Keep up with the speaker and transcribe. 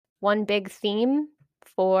one big theme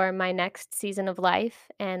for my next season of life,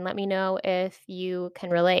 and let me know if you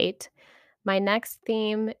can relate. My next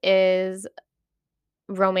theme is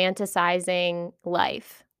romanticizing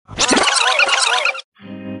life.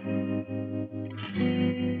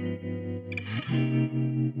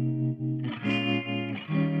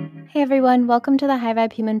 Hey everyone, welcome to the High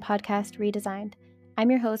Vibe Human Podcast Redesigned.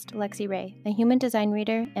 I'm your host, Lexi Ray, a human design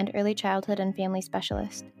reader and early childhood and family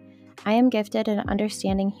specialist. I am gifted in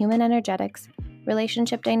understanding human energetics,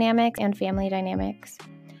 relationship dynamics, and family dynamics.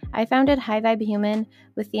 I founded High Vibe Human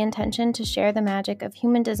with the intention to share the magic of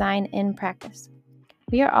human design in practice.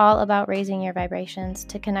 We are all about raising your vibrations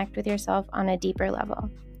to connect with yourself on a deeper level.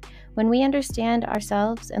 When we understand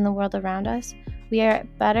ourselves and the world around us, we are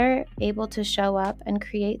better able to show up and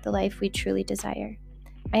create the life we truly desire.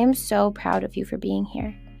 I am so proud of you for being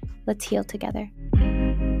here. Let's heal together.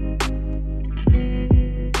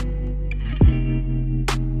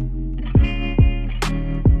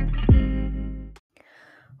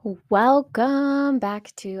 Welcome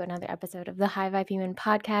back to another episode of the High Vibe Human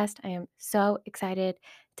Podcast. I am so excited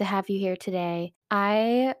to have you here today.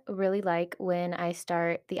 I really like when I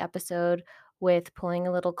start the episode with pulling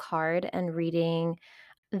a little card and reading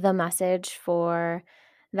the message for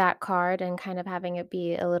that card and kind of having it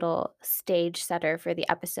be a little stage setter for the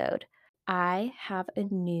episode. I have a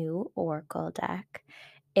new Oracle deck.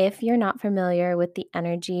 If you're not familiar with the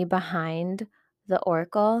energy behind the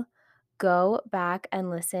Oracle, go back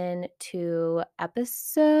and listen to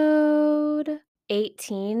episode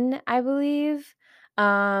 18, I believe.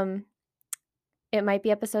 It might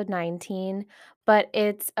be episode 19, but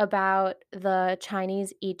it's about the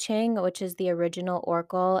Chinese I Ching, which is the original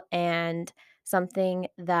oracle and something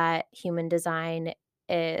that human design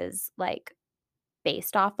is like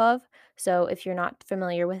based off of. So if you're not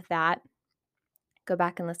familiar with that, go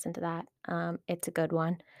back and listen to that. It's a good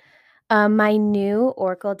one. My new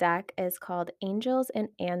oracle deck is called Angels and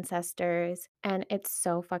Ancestors, and it's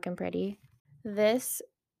so fucking pretty. This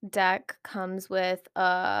deck comes with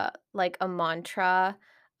a mantra,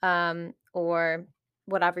 or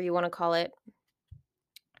whatever you want to call it,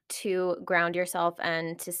 to ground yourself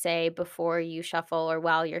and to say before you shuffle or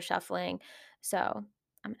while you're shuffling. So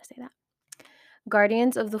I'm gonna say that.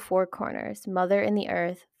 Guardians of the four corners, mother in the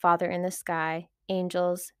earth, father in the sky,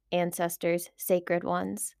 angels, ancestors, sacred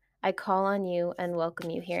ones, I call on you and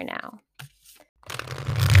welcome you here now.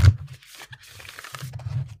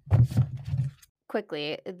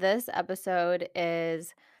 Quickly, this episode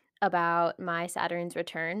is about my Saturn's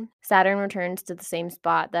return. Saturn returns to the same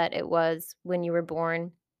spot that it was when you were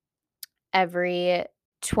born every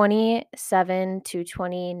 27 to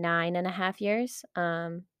 29 and a half years.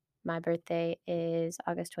 My birthday is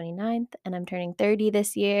August 29th, and I'm turning 30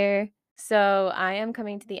 this year. So I am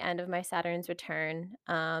coming to the end of my Saturn's return,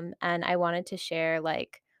 and I wanted to share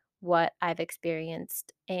what I've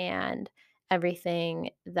experienced and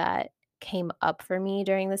everything that came up for me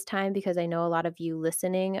during this time, because I know a lot of you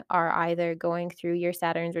listening are either going through your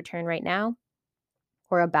Saturn's return right now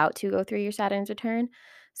or about to go through your Saturn's return.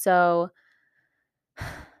 So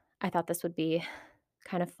I thought this would be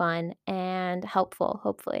kind of fun and helpful,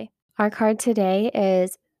 hopefully. Our card today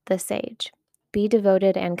is the Sage. Be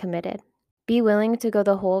devoted and committed. Be willing to go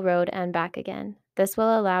the whole road and back again. This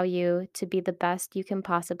will allow you to be the best you can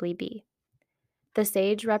possibly be. The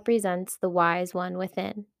Sage represents the wise one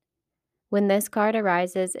within. When this card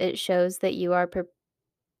arises, it shows that you are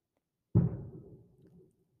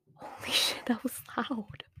Holy shit, that was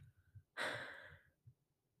loud.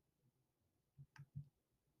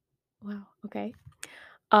 Wow, okay.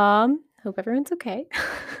 Hope everyone's okay.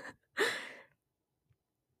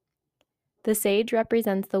 The Sage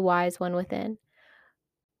represents the wise one within.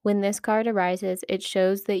 When this card arises, it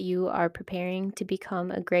shows that you are preparing to become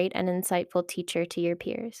a great and insightful teacher to your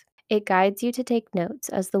peers. It guides you to take notes,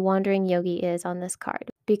 as the wandering yogi is on this card,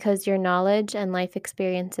 because your knowledge and life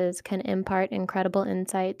experiences can impart incredible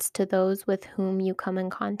insights to those with whom you come in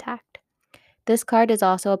contact. This card is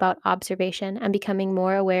also about observation and becoming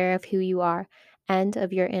more aware of who you are and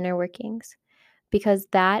of your inner workings, because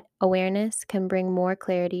that awareness can bring more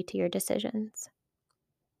clarity to your decisions.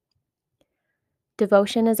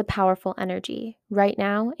 Devotion is a powerful energy. Right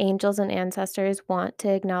now, angels and ancestors want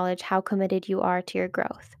to acknowledge how committed you are to your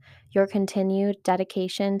growth. Your continued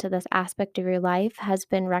dedication to this aspect of your life has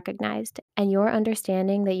been recognized, and your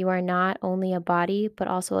understanding that you are not only a body but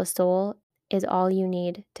also a soul is all you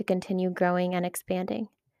need to continue growing and expanding.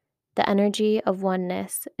 The energy of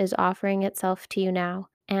oneness is offering itself to you now,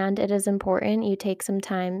 and it is important you take some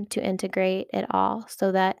time to integrate it all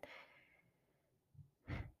so that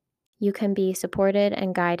you can be supported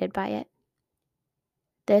and guided by it.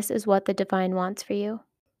 This is what the divine wants for you.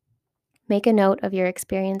 Make a note of your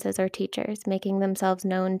experiences or teachers making themselves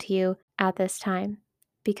known to you at this time,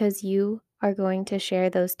 because you are going to share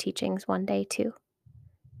those teachings one day too.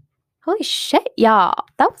 Holy shit, y'all.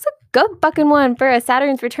 That was a good fucking one for a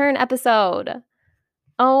Saturn's Return episode.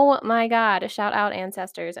 Oh my God. Shout out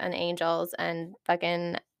ancestors and angels and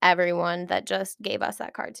fucking everyone that just gave us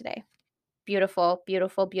that card today. Beautiful,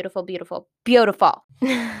 beautiful, beautiful, beautiful, beautiful.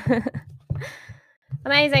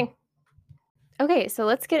 Amazing. Okay, so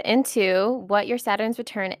let's get into what your Saturn's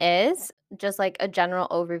return is, just like a general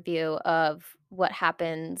overview of what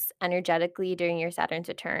happens energetically during your Saturn's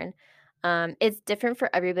return. It's different for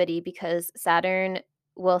everybody because Saturn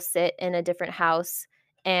will sit in a different house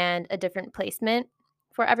and a different placement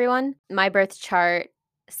for everyone. My birth chart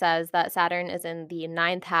says that Saturn is in the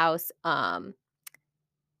ninth house,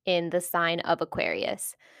 in the sign of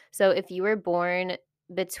Aquarius. So if you were born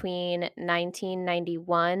between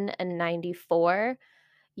 1991 and 94,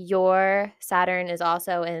 your Saturn is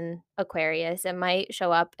also in Aquarius. It might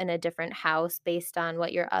show up in a different house based on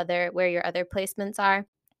what where your other placements are.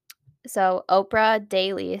 So Oprah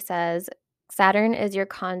Daily says Saturn is your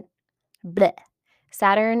bleh.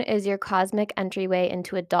 Saturn is your cosmic entryway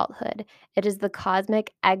into adulthood. It is the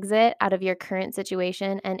cosmic exit out of your current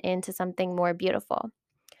situation and into something more beautiful.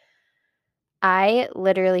 I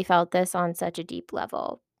literally felt this on such a deep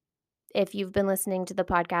level. If you've been listening to the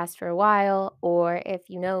podcast for a while, or if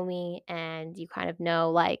you know me and you kind of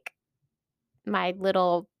know like my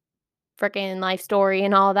little freaking life story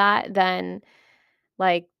and all that, then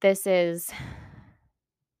like this is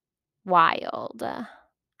wild.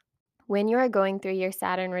 When you are going through your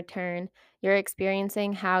Saturn return, you're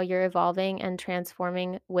experiencing how you're evolving and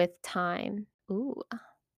transforming with time. Ooh.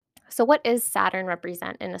 So, what does Saturn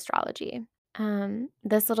represent in astrology?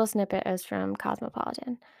 This little snippet is from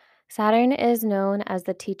Cosmopolitan. Saturn is known as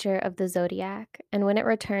the teacher of the zodiac, and when it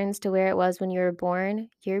returns to where it was when you were born,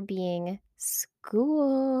 you're being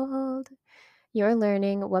schooled. You're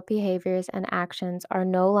learning what behaviors and actions are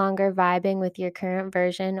no longer vibing with your current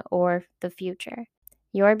version or the future.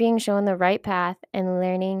 You're being shown the right path and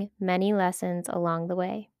learning many lessons along the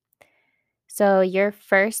way. So, your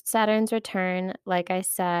first Saturn's return, like I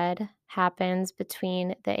said, happens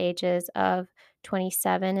between the ages of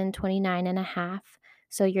 27 and 29 and a half.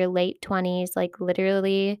 So, your late 20s, like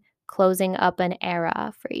literally closing up an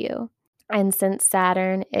era for you. And since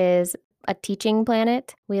Saturn is a teaching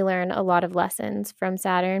planet, we learn a lot of lessons from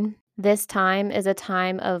Saturn. This time is a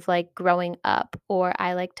time of like growing up, or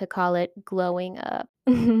I like to call it glowing up.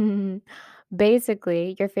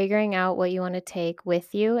 Basically, you're figuring out what you want to take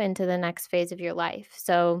with you into the next phase of your life.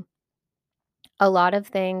 So, a lot of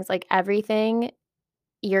things, like everything,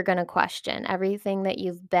 you're going to question. Everything that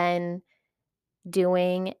you've been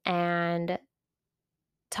doing and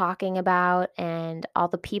talking about, and all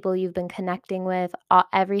the people you've been connecting with,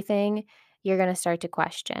 everything, you're going to start to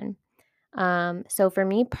question. So for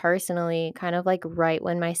me personally, kind of like right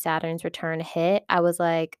when my Saturn's return hit, I was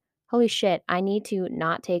like, holy shit, I need to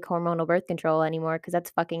not take hormonal birth control anymore because that's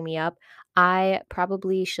fucking me up. I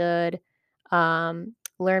probably should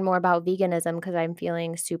learn more about veganism because I'm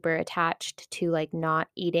feeling super attached to like not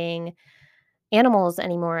eating animals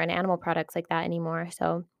anymore and animal products like that anymore.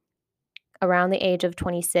 So around the age of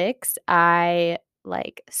 26, I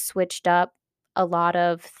like switched up a lot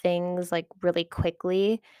of things like really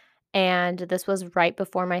quickly, and this was right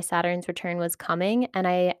before my Saturn's return was coming, and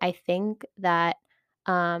I think that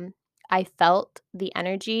um I felt the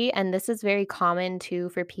energy, and this is very common too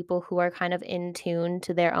for people who are kind of in tune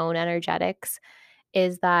to their own energetics,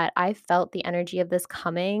 is that I felt the energy of this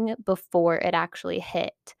coming before it actually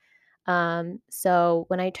hit. So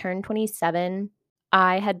when I turned 27,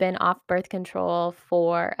 I had been off birth control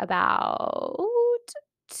for about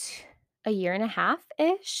a year and a half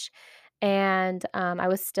ish. And I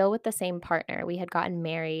was still with the same partner. We had gotten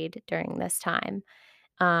married during this time.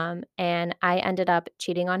 And I ended up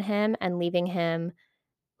cheating on him and leaving him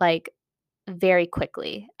like very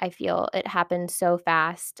quickly. I feel it happened so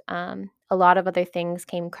fast. A lot of other things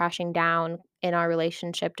came crashing down in our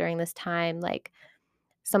relationship during this time. Like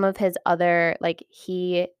some of his other, like,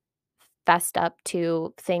 he fessed up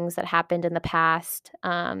to things that happened in the past,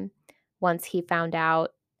 once he found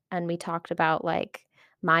out, and we talked about, like,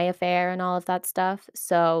 my affair and all of that stuff,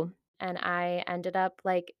 so and I ended up,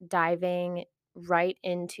 like, diving right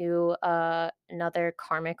into, another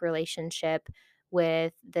karmic relationship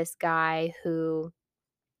with this guy who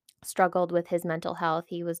struggled with his mental health.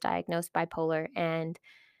 He was diagnosed bipolar, and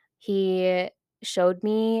he showed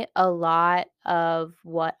me a lot of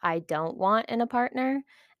what I don't want in a partner,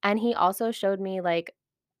 and he also showed me, like,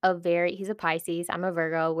 he's a Pisces, I'm a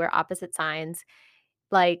Virgo, we're opposite signs.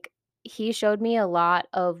 Like, he showed me a lot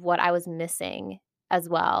of what I was missing as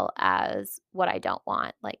well as what I don't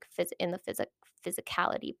want, like, in the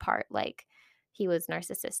physicality part, like, he was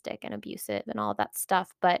narcissistic and abusive and all that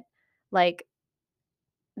stuff, but, like,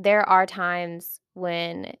 there are times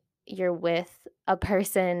when you're with a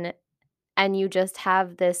person and you just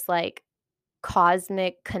have this, like,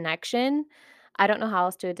 cosmic connection. I don't know how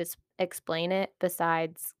else to explain it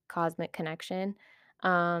besides cosmic connection.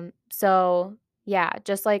 So yeah,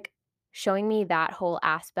 just like showing me that whole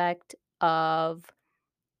aspect of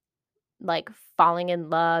like falling in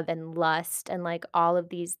love and lust and like all of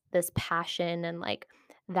this passion and like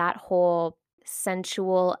that whole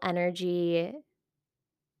sensual energy,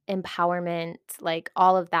 empowerment, like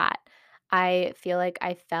all of that. I feel like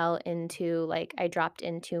I dropped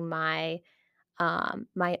into my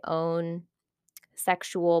own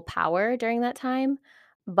sexual power during that time,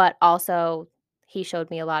 but also he showed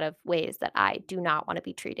me a lot of ways that I do not wanna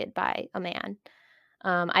be treated by a man.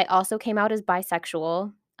 I also came out as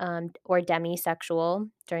bisexual, or demisexual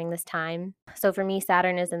during this time. So for me,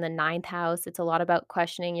 Saturn is in the ninth house. It's a lot about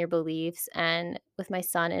questioning your beliefs, and with my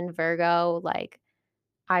sun in Virgo, like,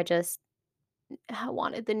 I just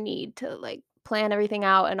wanted the need to, like, plan everything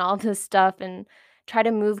out and all this stuff and try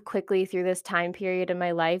to move quickly through this time period in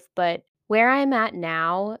my life, but where I'm at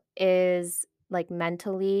now is, like,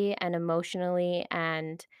 mentally and emotionally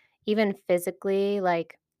and even physically,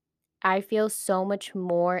 like, I feel so much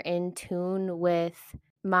more in tune with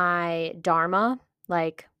my dharma,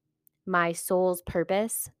 like, my soul's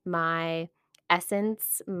purpose, my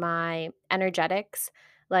essence, my energetics.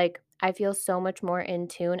 Like, I feel so much more in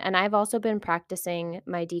tune. And I've also been practicing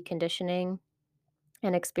my deconditioning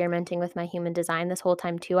and experimenting with my human design this whole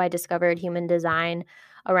time, too. I discovered human design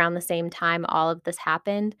around the same time all of this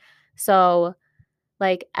happened. So,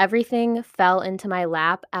 like, everything fell into my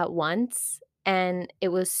lap at once. And it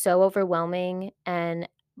was so overwhelming. And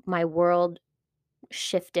my world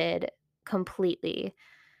shifted completely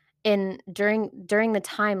and during the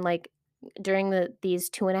time, like, during these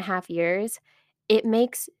 2.5 years, it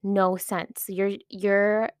makes no sense.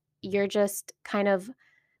 You're just kind of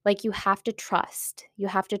like, you have to trust. You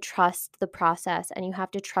have to trust the process, and you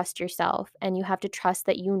have to trust yourself, and you have to trust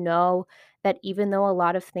that you know that even though a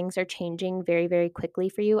lot of things are changing very, very quickly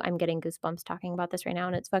for you. I'm getting goosebumps talking about this right now,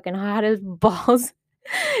 and it's fucking hot as balls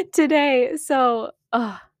today. So,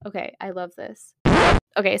 okay, I love this.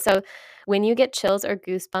 Okay, so when you get chills or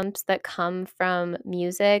goosebumps that come from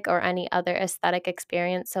music or any other aesthetic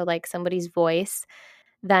experience, so like somebody's voice,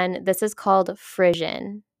 then this is called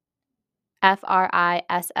frisson. Frisson,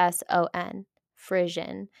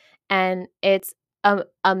 frisson, and it's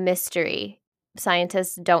a mystery.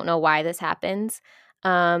 Scientists don't know why this happens,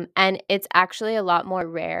 and it's actually a lot more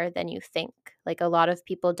rare than you think. Like, a lot of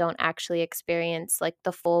people don't actually experience, like,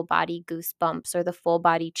 the full body goosebumps or the full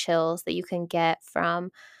body chills that you can get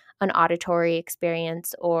from an auditory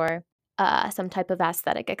experience or, some type of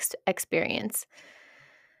aesthetic experience.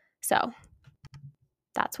 So,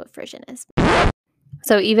 that's what frisson is.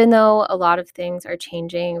 So even though a lot of things are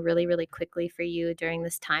changing really, really quickly for you during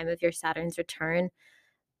this time of your Saturn's return,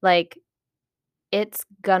 like, it's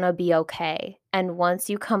gonna be okay. And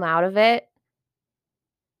once you come out of it,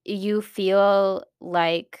 you feel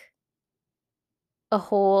like a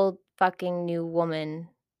whole fucking new woman,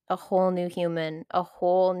 a whole new human, a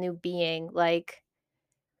whole new being. Like,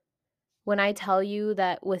 when I tell you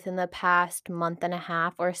that within the past month and a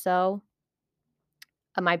half or so,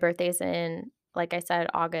 my birthday's in, like I said,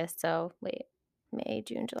 August. So wait, May,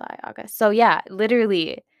 June, July, August. So yeah,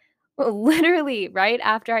 literally right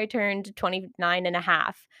after I turned 29 and a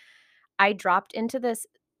half, I dropped into this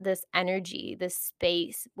energy, this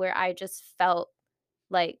space where I just felt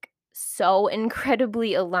like so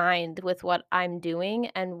incredibly aligned with what I'm doing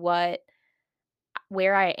and where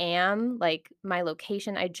I am, like my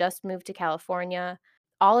location. I just moved to California.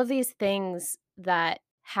 All of these things that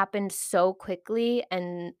happened so quickly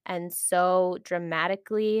and so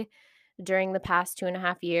dramatically during the past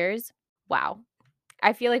 2.5 years. Wow.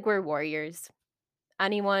 I feel like we're warriors.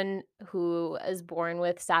 Anyone who is born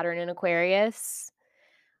with Saturn in Aquarius,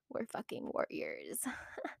 we're fucking warriors.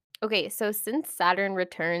 Okay, so since Saturn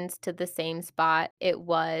returns to the same spot it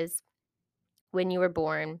was when you were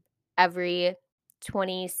born every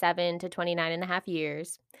 27 to 29 and a half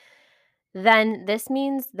years, then this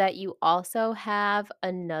means that you also have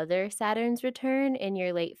another Saturn's return in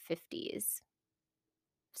your late 50s.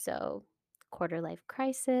 So, quarter life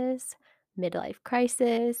crisis, midlife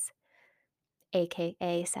crisis,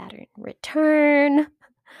 aka Saturn return.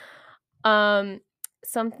 Um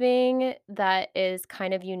Something that is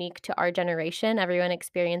kind of unique to our generation, everyone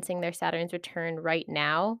experiencing their Saturn's return right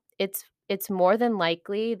now, it's more than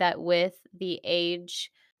likely that with the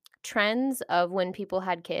age trends of when people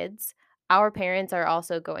had kids, our parents are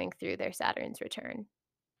also going through their Saturn's return.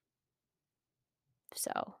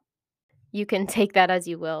 So, you can take that as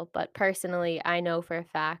you will, but personally, I know for a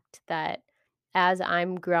fact that as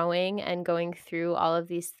I'm growing and going through all of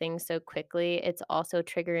these things so quickly, it's also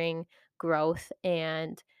triggering growth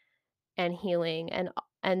and healing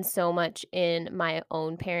and so much in my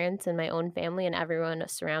own parents and my own family and everyone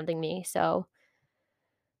surrounding me. So,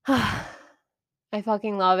 I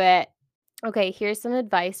fucking love it. Okay, here's some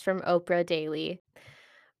advice from Oprah Daily.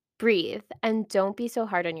 Breathe and don't be so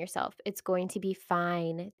hard on yourself. It's going to be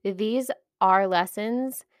fine. These are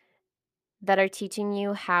lessons that are teaching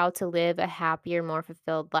you how to live a happier, more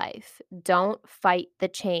fulfilled life. Don't fight the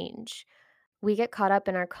change. We get caught up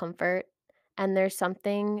in our comfort, and there's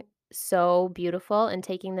something so beautiful in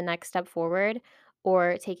taking the next step forward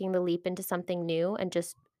or taking the leap into something new and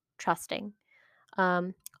just trusting.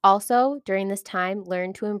 Um, Also, during this time,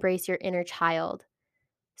 learn to embrace your inner child.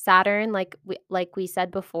 Saturn, like we said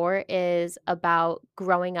before, is about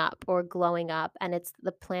growing up or glowing up, and it's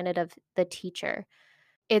the planet of the teacher.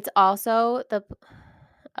 It's also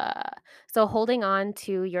uh, so holding on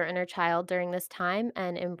to your inner child during this time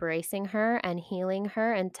and embracing her and healing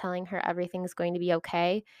her and telling her everything's going to be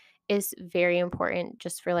okay is very important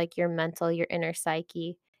just for like your mental, your inner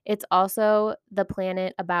psyche. It's also the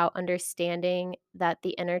planet about understanding that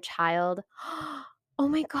the inner child Oh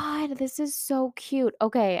my god, this is so cute.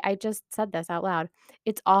 Okay, I just said this out loud.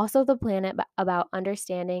 It's also the planet about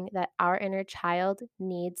understanding that our inner child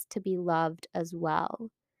needs to be loved as well.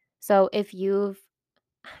 So if you've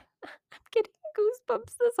I'm getting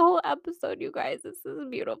goosebumps this whole episode, you guys. This is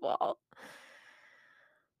beautiful.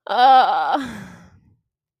 Uh,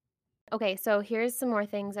 okay, so here's some more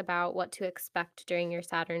things about what to expect during your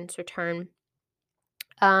Saturn's return.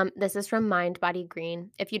 This is from Mind Body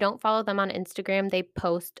Green. If you don't follow them on Instagram, they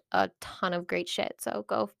post a ton of great shit. So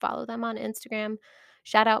go follow them on Instagram.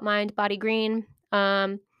 Shout out Mind Body Green.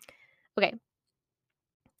 Okay,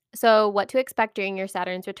 so what to expect during your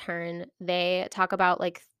Saturn's return? They talk about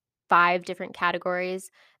like 5 different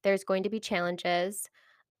categories. There's going to be challenges.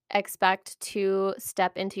 Expect to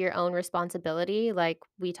step into your own responsibility, like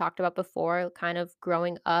we talked about before, kind of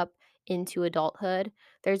growing up into adulthood.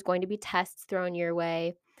 There's going to be tests thrown your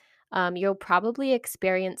way. You'll probably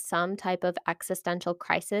experience some type of existential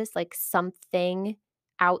crisis, like something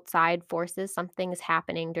outside forces, something is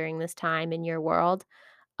happening during this time in your world,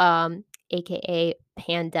 um, aka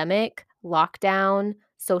pandemic, lockdown,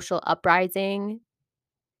 social uprising.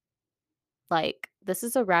 Like, this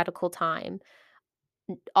is a radical time.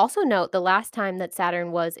 Also note the last time that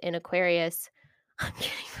Saturn was in Aquarius I'm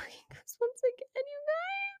getting fucking goosebumps again, you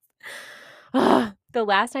guys. The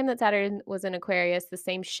last time that Saturn was in Aquarius, the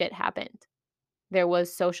same shit happened. There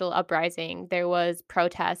was social uprising, there was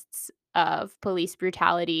protests of police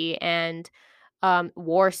brutality, and,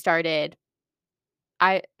 war started.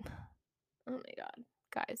 I Oh my god,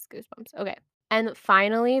 guys, goosebumps. Okay. And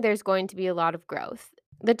finally, there's going to be a lot of growth.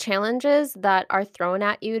 The challenges that are thrown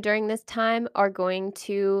at you during this time are going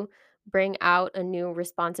to bring out a new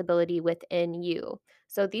responsibility within you.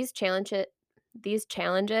 So these challenges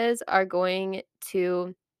are going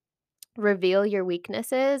to reveal your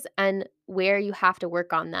weaknesses and where you have to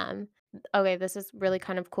work on them. Okay, this is really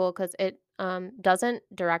kind of cool because it doesn't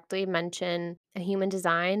directly mention a human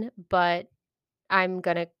design, but I'm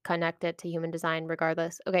gonna connect it to human design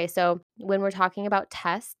regardless. Okay, so when we're talking about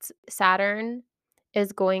tests, Saturn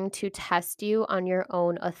is going to test you on your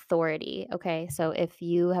own authority. Okay, so if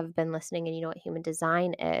you have been listening and you know what human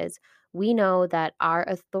design is, we know that our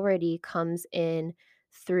authority comes in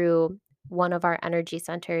through one of our energy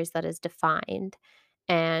centers that is defined.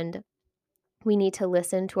 And we need to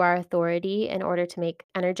listen to our authority in order to make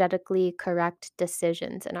energetically correct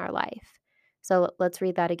decisions in our life. So let's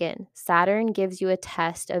read that again. Saturn gives you a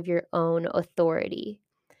test of your own authority.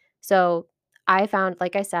 So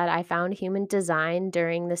like I said, I found human design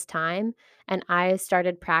during this time and I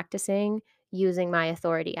started practicing using my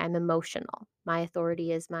authority. I'm emotional. My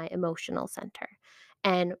authority is my emotional center.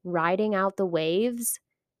 And riding out the waves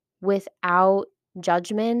without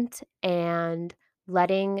judgment and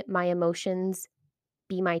letting my emotions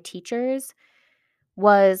be my teachers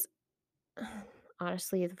was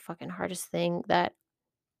honestly the fucking hardest thing that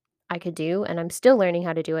I could do, and I'm still learning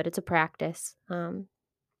how to do it. It's a practice.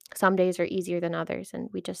 Some days are easier than others, and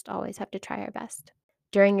we just always have to try our best.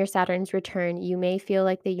 During your Saturn's return, you may feel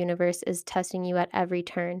like the universe is testing you at every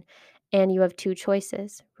turn, and you have 2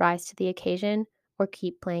 choices rise to the occasion or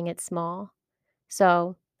keep playing it small.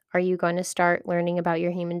 So, are you going to start learning about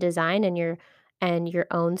your human design and your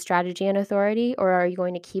own strategy and authority, or are you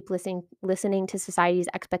going to keep listening to society's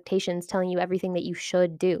expectations telling you everything that you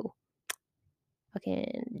should do?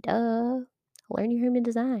 Fucking duh. Learn your human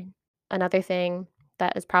design. Another thing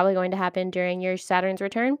that is probably going to happen during your Saturn's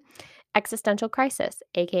return, existential crisis,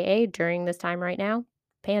 aka during this time right now,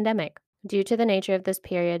 pandemic. Due to the nature of this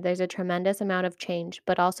period, there's a tremendous amount of change,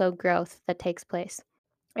 but also growth that takes place.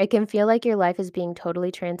 It can feel like your life is being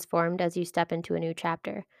totally transformed as you step into a new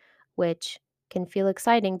chapter, which can feel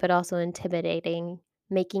exciting but also intimidating,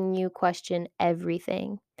 making you question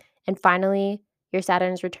everything. And finally, your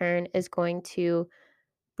Saturn's return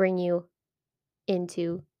bring you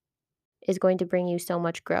into is going to bring you so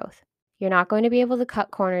much growth. You're not going to be able to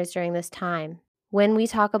cut corners during this time. When we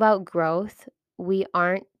talk about growth, we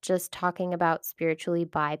aren't just talking about spiritually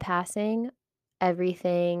bypassing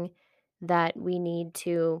everything that we need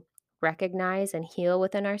to recognize and heal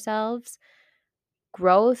within ourselves.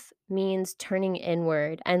 Growth means turning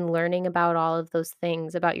inward and learning about all of those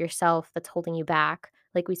things about yourself that's holding you back.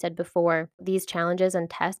 Like we said before, these challenges and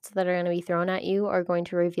tests that are going to be thrown at you are going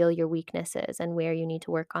to reveal your weaknesses and where you need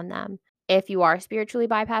to work on them. If you are spiritually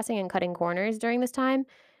bypassing and cutting corners during this time,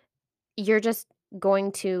 you're just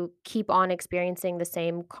going to keep on experiencing the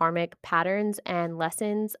same karmic patterns and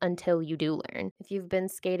lessons until you do learn. If you've been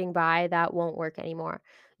skating by, that won't work anymore.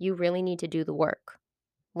 You really need to do the work.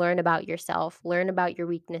 Learn about yourself, learn about your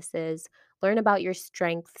weaknesses, learn about your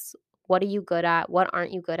strengths. What are you good at? What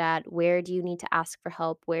aren't you good at? Where do you need to ask for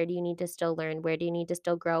help? Where do you need to still learn? Where do you need to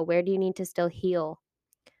still grow? Where do you need to still heal?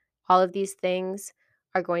 All of these things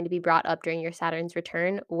are going to be brought up during your Saturn's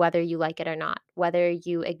return, whether you like it or not, whether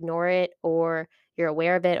you ignore it or you're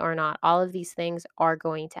aware of it or not. All of these things are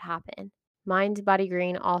going to happen. Mind Body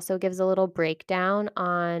Green also gives a little breakdown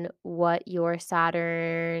on what your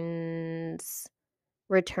Saturn's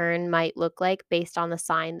return might look like based on the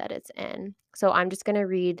sign that it's in. So I'm just going to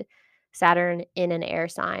read Saturn in an air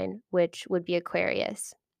sign, which would be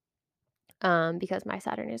Aquarius, because my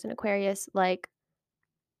Saturn is an Aquarius, like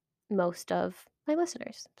most of my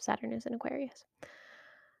listeners. Saturn is in Aquarius.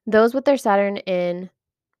 Those with their Saturn in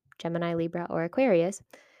Gemini, Libra, or Aquarius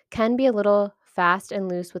can be a little fast and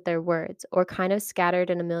loose with their words or kind of scattered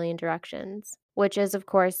in a million directions, which is, of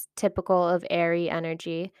course, typical of airy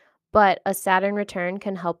energy. But a Saturn return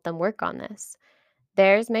can help them work on this.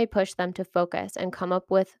 Theirs may push them to focus and come up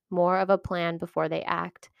with more of a plan before they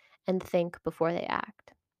act and think before they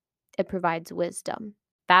act. It provides wisdom.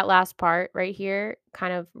 That last part right here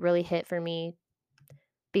kind of really hit for me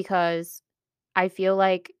because I feel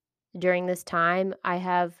like during this time I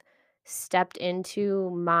have stepped into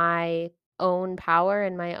my own power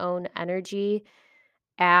and my own energy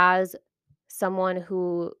as someone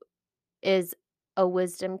who is a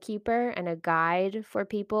wisdom keeper and a guide for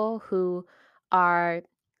people who are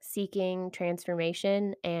seeking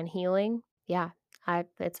transformation and healing. Yeah,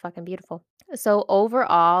 it's fucking beautiful. So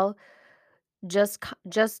overall, just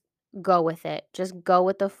go with it. Just go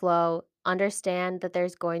with the flow. Understand that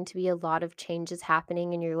there's going to be a lot of changes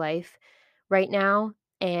happening in your life right now,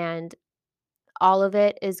 and all of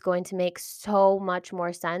it is going to make so much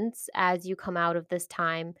more sense as you come out of this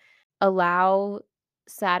time. Allow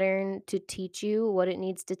Saturn to teach you what it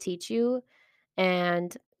needs to teach you,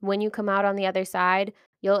 and when you come out on the other side,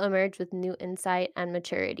 you'll emerge with new insight and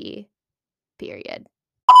maturity. Period.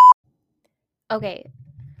 Okay.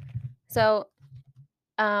 So,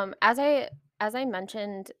 as I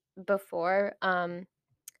mentioned before,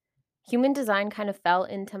 human design kind of fell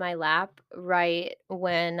into my lap right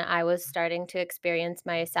when I was starting to experience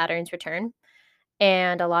my Saturn's return,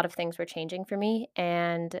 and a lot of things were changing for me.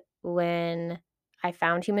 And when I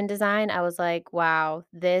found human design, I was like, wow,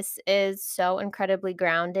 this is so incredibly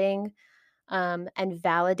grounding, and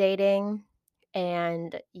validating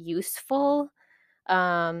and useful.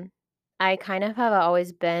 Um, I kind of have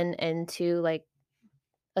always been into like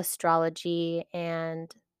astrology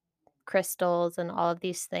and crystals and all of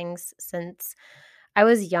these things since I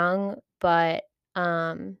was young, but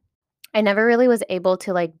um I never really was able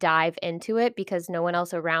to like dive into it because no one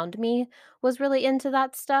else around me was really into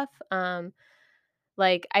that stuff.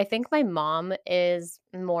 Like I think my mom is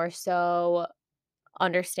more so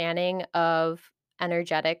understanding of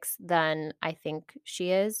energetics than I think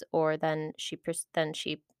she is or than she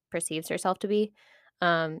perceives herself to be.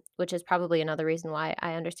 Which is probably another reason why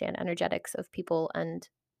I understand energetics of people and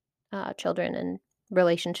children and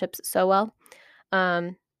relationships so well.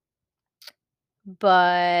 Um,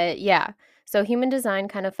 but yeah, so human design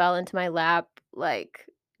kind of fell into my lap like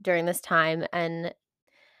during this time, and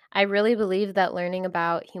I really believe that learning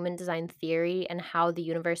about human design theory and how the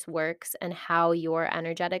universe works and how your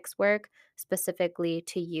energetics work specifically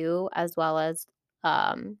to you as well as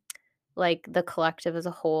um like the collective as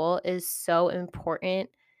a whole is so important,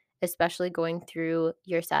 especially going through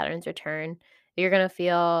your Saturn's return. You're going to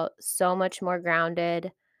feel so much more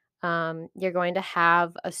grounded. You're going to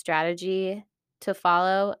have a strategy to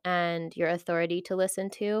follow and your authority to listen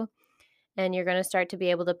to, and you're going to start to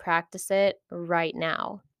be able to practice it right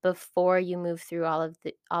now before you move through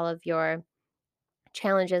all of your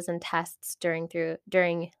challenges and tests during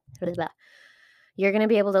you're gonna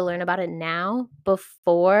be able to learn about it now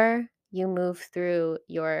before you move through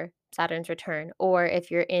your Saturn's return, or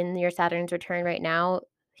if you're in your Saturn's return right now,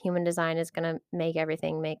 human design is gonna make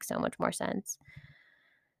everything make so much more sense.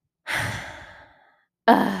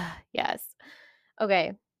 Yes.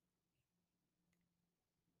 Okay,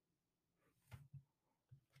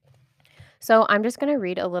 so I'm just gonna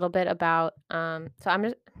read a little bit about, so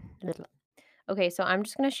I'm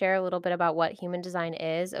just gonna share a little bit about what human design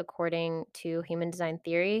is according to human design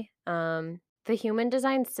theory. The human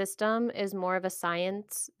design system is more of a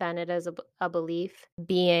science than it is a belief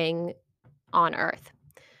being on Earth.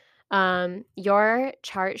 Your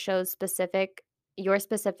chart shows your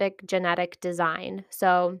specific genetic design.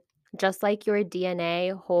 So just like your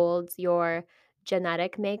DNA holds your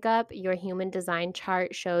genetic makeup, your human design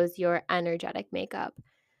chart shows your energetic makeup.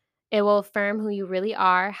 It will affirm who you really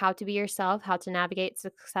are, how to be yourself, how to navigate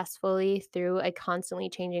successfully through a constantly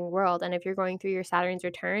changing world. And if you're going through your Saturn's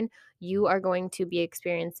return, you are going to be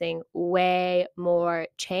experiencing way more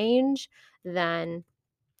change than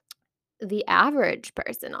the average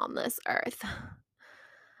person on this earth.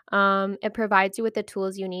 It provides you with the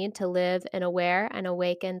tools you need to live an aware and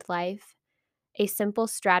awakened life, a simple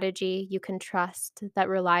strategy you can trust that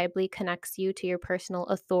reliably connects you to your personal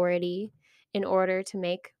authority in order to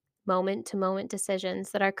make moment to moment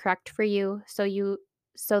decisions that are correct for you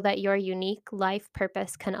so that your unique life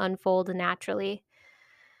purpose can unfold naturally.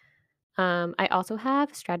 I also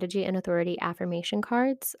have strategy and authority affirmation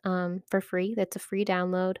cards for free. That's a free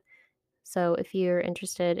download. So if you're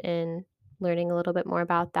interested in learning a little bit more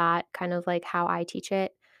about that, kind of like how I teach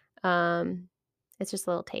it, um, it's just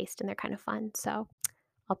a little taste and they're kind of fun. So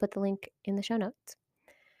I'll put the link in the show notes.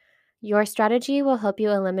 Your strategy will help you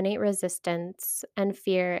eliminate resistance and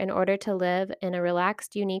fear in order to live in a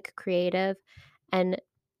relaxed, unique, creative, and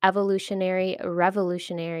revolutionary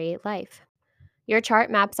life. Your chart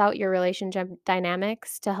maps out your relationship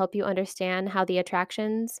dynamics to help you understand how the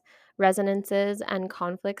attractions, resonances, and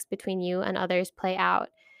conflicts between you and others play out.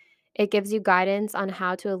 It gives you guidance on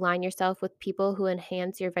how to align yourself with people who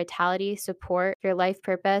enhance your vitality, support your life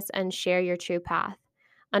purpose, and share your true path.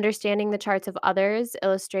 Understanding the charts of others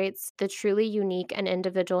illustrates the truly unique and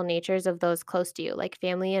individual natures of those close to you, like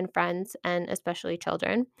family and friends, and especially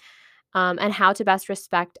children, and how to best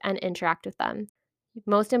respect and interact with them.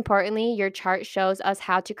 Most importantly, your chart shows us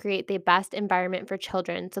how to create the best environment for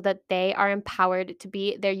children so that they are empowered to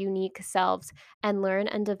be their unique selves and learn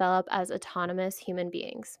and develop as autonomous human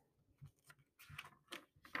beings.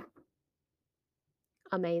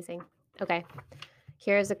 Amazing. Okay.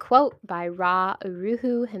 Here's a quote by Ra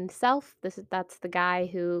Uruhu himself. That's the guy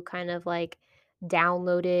who kind of like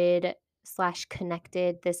downloaded slash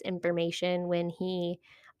connected this information when he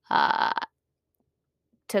uh,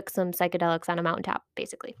 took some psychedelics on a mountaintop,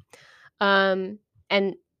 basically. Um,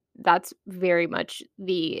 and that's very much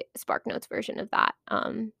the Spark Notes version of that.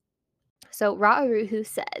 So Ra Uruhu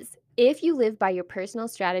says, if you live by your personal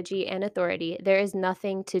strategy and authority, there is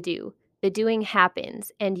nothing to do. The doing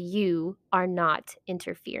happens, and you are not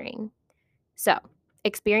interfering. So,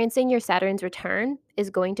 experiencing your Saturn's return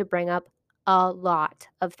is going to bring up a lot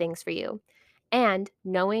of things for you. And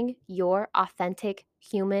knowing your authentic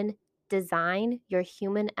human design, your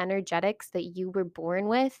human energetics that you were born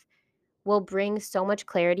with, will bring so much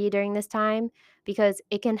clarity during this time because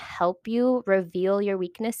it can help you reveal your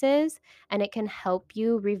weaknesses and it can help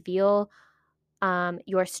you reveal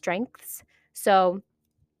your strengths. So,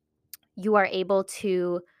 you are able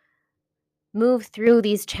to move through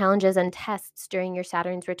these challenges and tests during your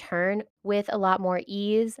Saturn's return with a lot more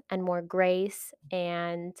ease and more grace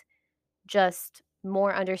and just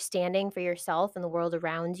more understanding for yourself and the world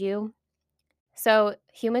around you. So,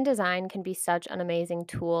 human design can be such an amazing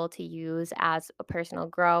tool to use as a personal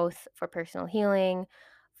growth, for personal healing,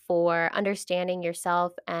 for understanding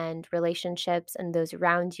yourself and relationships and those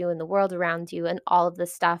around you and the world around you and all of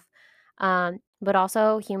this stuff. But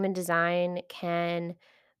also, human design can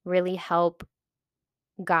really help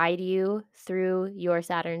guide you through your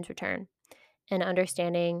Saturn's return and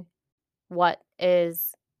understanding what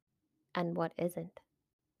is and what isn't.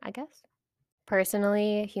 I guess.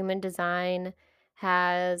 Personally, human design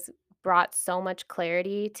has brought so much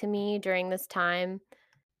clarity to me during this time.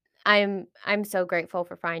 I'm so grateful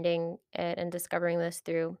for finding it and discovering this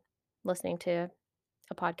through listening to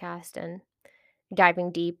a podcast and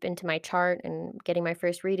diving deep into my chart and getting my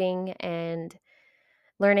first reading and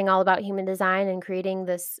learning all about human design and creating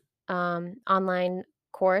this online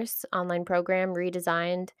course, online program,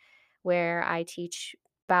 Redesigned, where I teach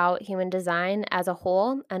about human design as a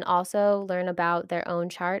whole and also learn about their own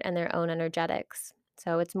chart and their own energetics.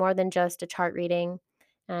 So it's more than just a chart reading,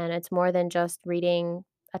 and it's more than just reading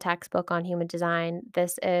a textbook on human design.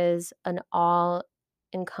 This is an all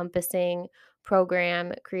encompassing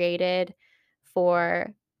program created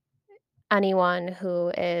for anyone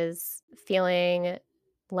who is feeling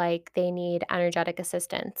like they need energetic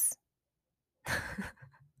assistance.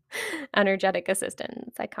 Energetic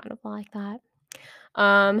assistance, I kind of like that.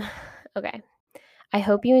 Um, okay. I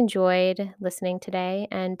hope you enjoyed listening today,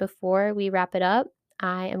 and before we wrap it up,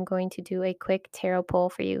 I am going to do a quick tarot pull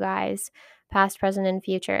for you guys, past, present, and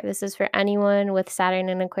future. This is for anyone with Saturn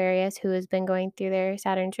and Aquarius who has been going through their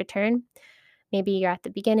Saturn's return. Maybe you're at the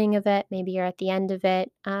beginning of it, maybe you're at the end of it,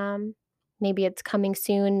 maybe it's coming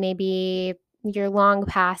soon, maybe you're long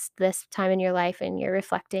past this time in your life and you're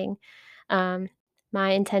reflecting. Um,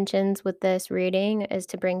 my intentions with this reading is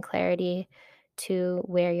to bring clarity to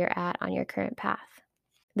where you're at on your current path.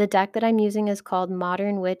 The deck that I'm using is called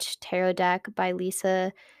Modern Witch Tarot Deck by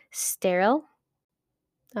Lisa Sterrill.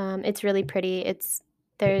 It's really pretty. It's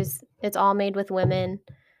all made with women.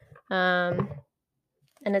 Um,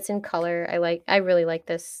 and it's in color. I really like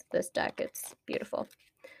this deck. It's beautiful.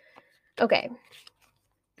 Okay.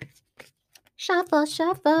 Shuffle,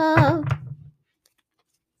 shuffle.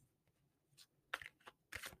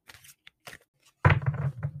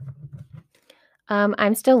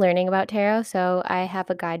 I'm still learning about tarot, so I have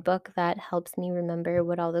a guidebook that helps me remember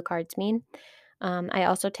what all the cards mean. I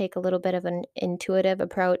also take a little bit of an intuitive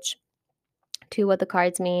approach to what the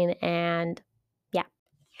cards mean, and yeah,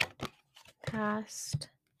 past,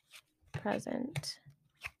 present,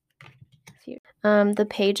 future. The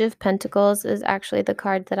Page of Pentacles is actually the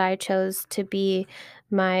card that I chose to be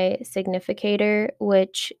my significator,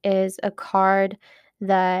 which is a card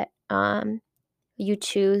that you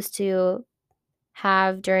choose to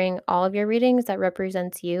have during all of your readings that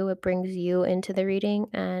represents you. It brings you into the reading.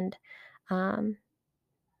 And um,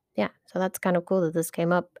 yeah, so that's kind of cool that this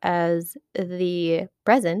came up as the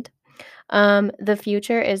present. The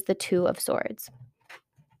future is the Two of Swords.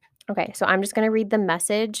 Okay, so I'm just going to read the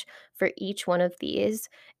message for each one of these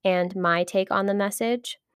and my take on the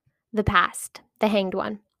message. The past, the Hanged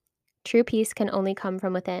One. True peace can only come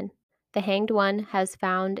from within. The Hanged One has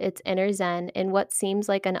found its inner zen in what seems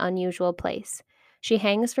like an unusual place. She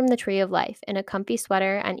hangs from the tree of life in a comfy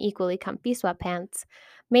sweater and equally comfy sweatpants.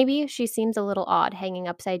 Maybe she seems a little odd hanging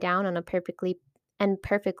upside down on a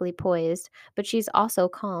perfectly poised, but she's also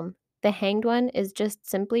calm. The Hanged One is just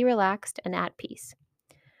simply relaxed and at peace.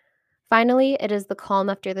 Finally, it is the calm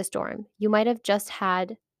after the storm. You might have just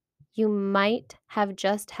had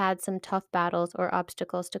some tough battles or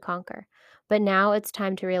obstacles to conquer, but now it's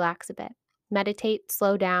time to relax a bit. Meditate,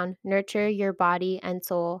 slow down, nurture your body and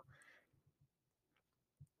soul.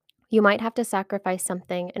 You might have to sacrifice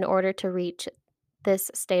something in order to reach this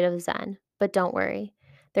state of Zen, but don't worry.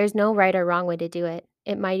 There's no right or wrong way to do it.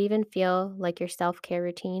 It might even feel like your self care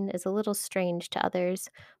routine is a little strange to others,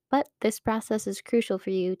 but this process is crucial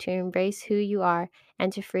for you to embrace who you are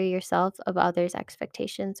and to free yourself of others'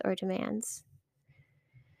 expectations or demands.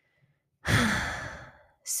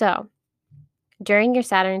 So, during your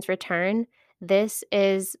Saturn's return, this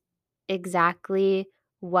is exactly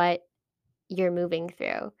what you're moving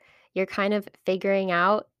through. You're kind of figuring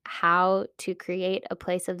out how to create a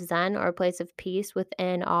place of Zen or a place of peace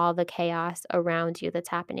within all the chaos around you that's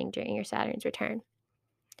happening during your Saturn's return.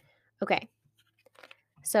 Okay,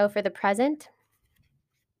 so for the present,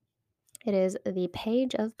 it is the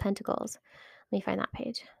Page of Pentacles. Let me find that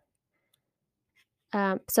page.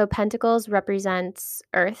 So Pentacles represents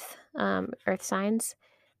Earth, Earth signs,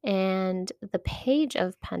 and the Page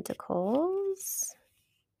of Pentacles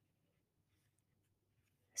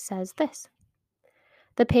says this.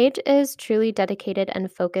 The page is truly dedicated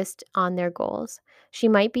and focused on their goals. She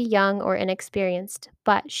might be young or inexperienced,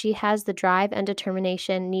 but she has the drive and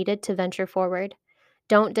determination needed to venture forward.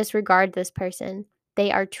 Don't disregard this person.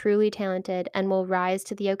 They are truly talented and will rise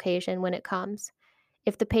to the occasion when it comes.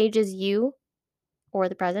 If the page is you or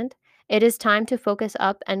the present, it is time to focus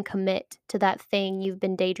up and commit to that thing you've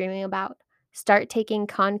been daydreaming about. Start taking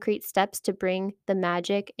concrete steps to bring the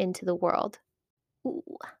magic into the world. Ooh.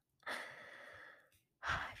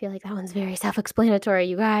 I feel like that one's very self-explanatory,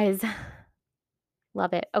 you guys.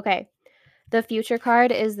 Love it. Okay. The future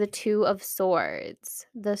card is the Two of Swords.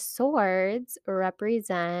 The swords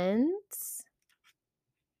represents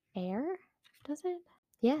air, does it?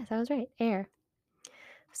 Yes, I was right. Air.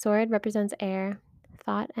 Sword represents air,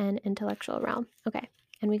 thought, and intellectual realm. Okay.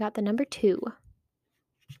 And we got the number 2.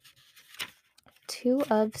 Two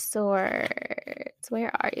of Swords.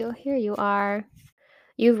 Where are you? Here you are.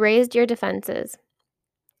 You've raised your defenses,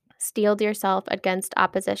 steeled yourself against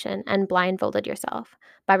opposition, and blindfolded yourself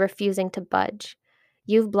by refusing to budge.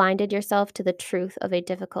 You've blinded yourself to the truth of a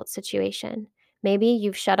difficult situation. Maybe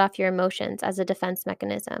you've shut off your emotions as a defense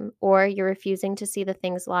mechanism, or you're refusing to see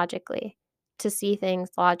things logically.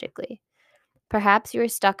 Perhaps you're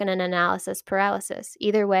stuck in an analysis paralysis.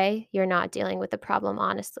 Either way, you're not dealing with the problem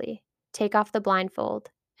honestly. Take off the blindfold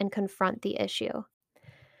and confront the issue.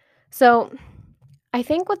 So, I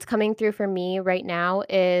think what's coming through for me right now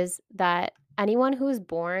is that anyone who is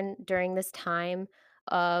born during this time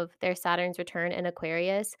of their Saturn's return in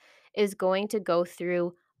Aquarius is going to go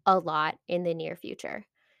through a lot in the near future.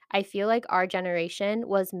 I feel like our generation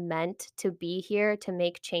was meant to be here to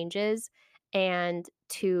make changes and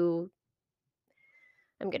to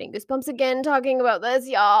I'm getting goosebumps again talking about this,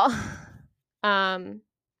 y'all. Um,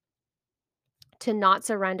 to not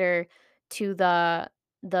surrender to the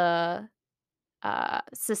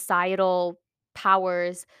societal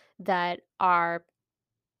powers that are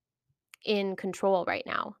in control right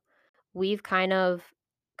now. We've kind of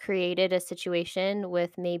created a situation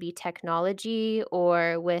with maybe technology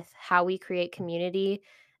or with how we create community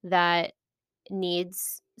that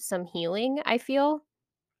needs some healing, I feel.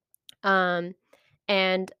 Um,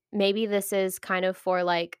 and maybe this is kind of for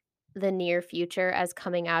like the near future as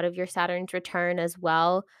coming out of your Saturn's return as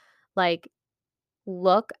well. Like,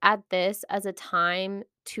 look at this as a time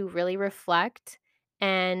to really reflect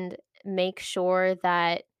and make sure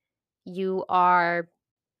that you are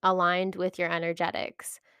aligned with your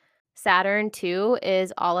energetics. Saturn, too,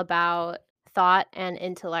 is all about thought and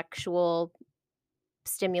intellectual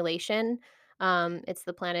stimulation. It's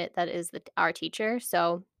the planet that is our teacher.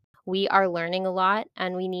 So we are learning a lot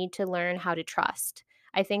and we need to learn how to trust.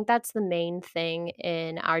 I think that's the main thing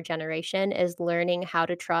in our generation is learning how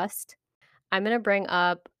to trust. I'm gonna bring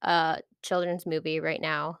up a children's movie right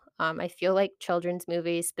now. I feel like children's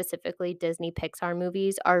movies, specifically Disney Pixar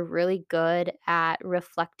movies, are really good at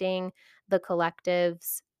reflecting the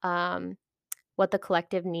collective's what the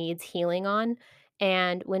collective needs healing on.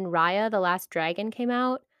 And when Raya the Last Dragon came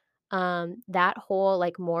out, that whole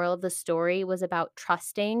like moral of the story was about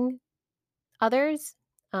trusting others,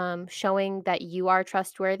 showing that you are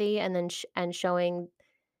trustworthy, and then and showing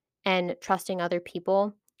and trusting other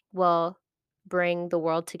people will bring the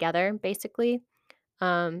world together, basically.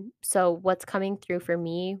 So what's coming through for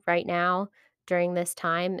me right now during this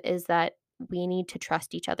time is that we need to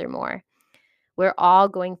trust each other more. We're all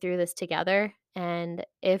going through this together, and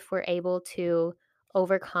if we're able to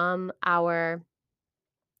overcome our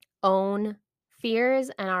own fears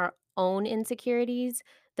and our own insecurities,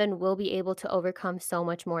 then we'll be able to overcome so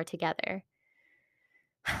much more together.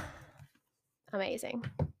 Amazing.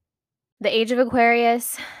 The age of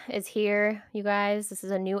Aquarius is here, you guys. This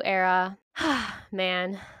is a new era.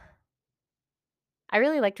 Man, I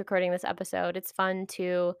really liked recording this episode. It's fun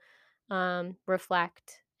to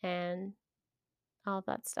reflect and all of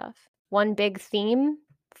that stuff. One big theme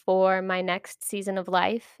for my next season of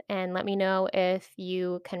life, and let me know if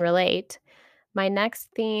you can relate. My next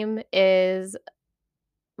theme is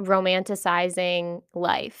romanticizing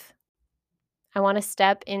life. I want to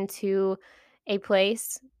step into a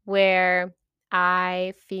place where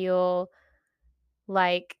I feel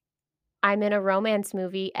like I'm in a romance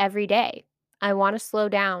movie every day. I want to slow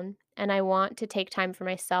down and I want to take time for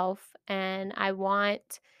myself and I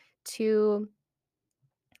want to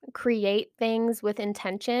create things with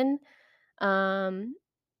intention. Um,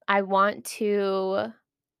 I want to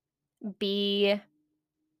be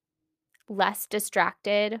less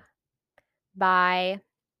distracted by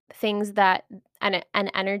things that and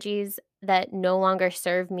energies that no longer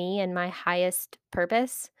serve me and my highest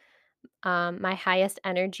purpose. My highest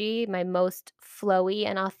energy, my most flowy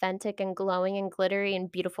and authentic and glowing and glittery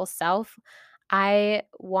and beautiful self. I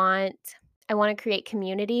want I want to create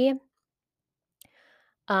community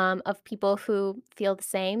of people who feel the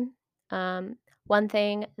same. One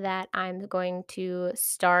thing that I'm going to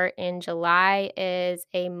start in July is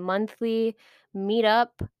a monthly meetup.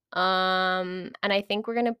 And I think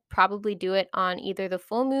we're going to probably do it on either the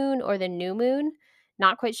full moon or the new moon.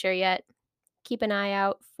 Not quite sure yet. Keep an eye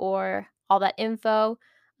out for all that info.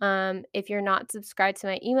 If you're not subscribed to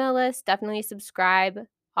my email list, definitely subscribe.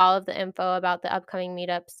 All of the info about the upcoming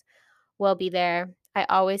meetups will be there. I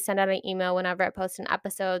always send out an email whenever I post an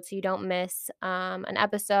episode so you don't miss an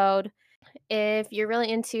episode. If you're really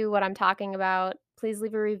into what I'm talking about, please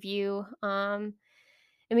leave a review.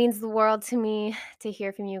 It means the world to me to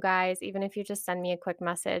hear from you guys, even if you just send me a quick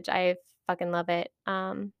message. I fucking love it.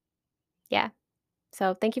 Yeah.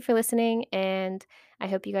 So thank you for listening, and I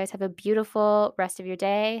hope you guys have a beautiful rest of your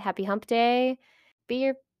day. Happy hump day. Be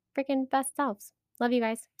your freaking best selves. Love you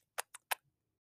guys.